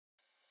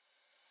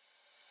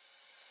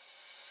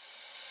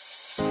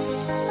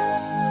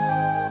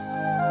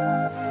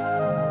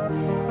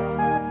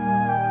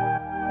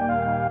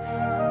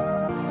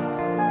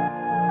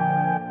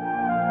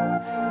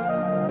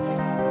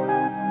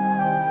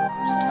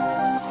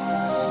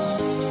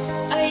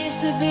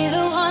to be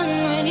the one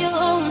when you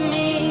hold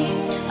me.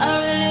 I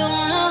really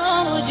wanna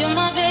hold you,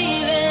 my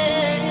baby.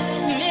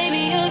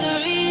 Maybe you're the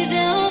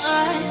reason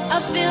why I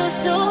feel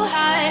so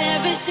high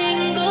every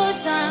single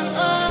time.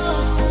 Oh,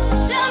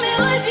 tell me,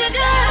 would you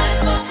die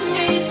for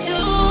me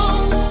too?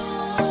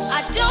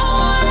 I don't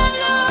wanna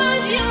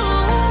lose you.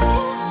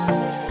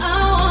 I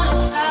wanna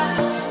try.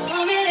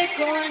 Want me to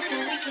go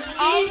until we can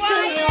ease the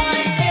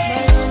wine.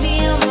 My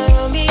Romeo, my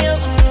Romeo,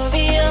 my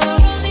Romeo,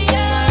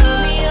 my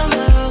Romeo,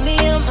 my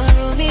Romeo, my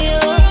Romeo,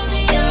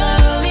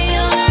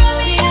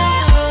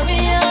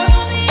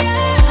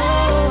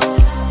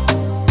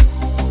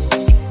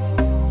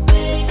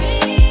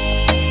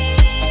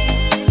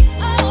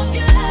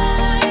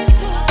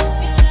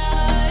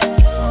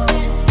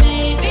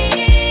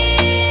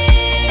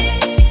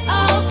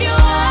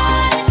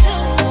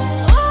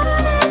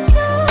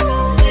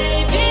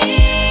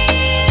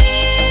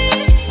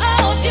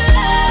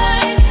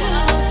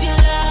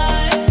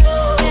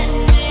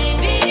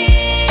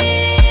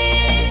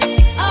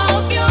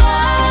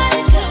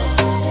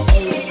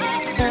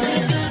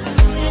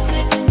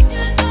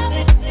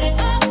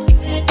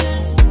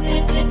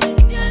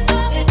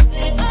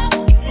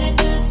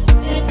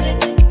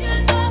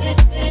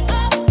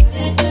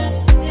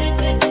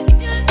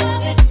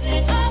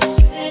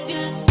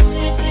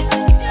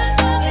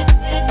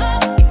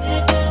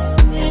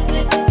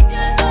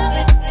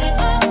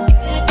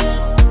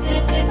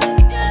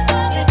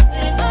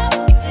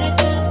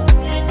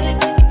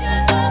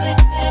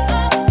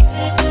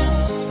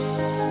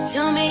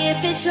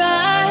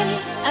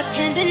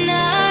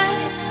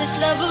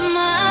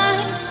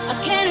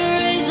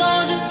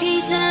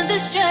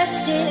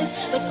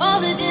 with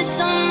all the this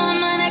on my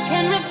mind, I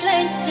can't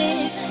replace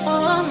it.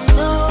 Oh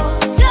no.